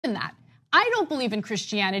in that. I don't believe in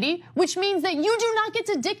Christianity, which means that you do not get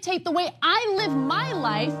to dictate the way I live my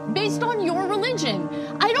life based on your religion.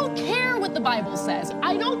 I don't care what the Bible says.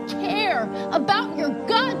 I don't care about your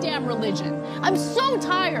goddamn religion. I'm so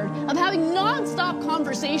tired of having nonstop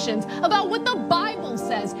conversations about what the Bible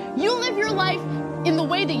says. You live your life in the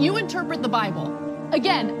way that you interpret the Bible.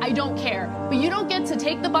 Again, I don't care, but you don't get to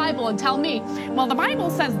take the Bible and tell me, well, the Bible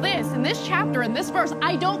says this in this chapter and this verse.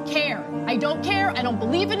 I don't care. I don't care. I don't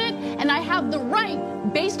believe in it. And I have the right,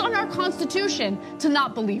 based on our Constitution, to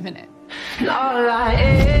not believe in it. All I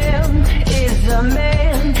am is a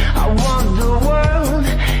man. I want the world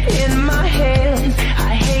in my hands.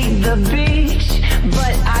 I hate the beach,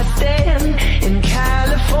 but I stand in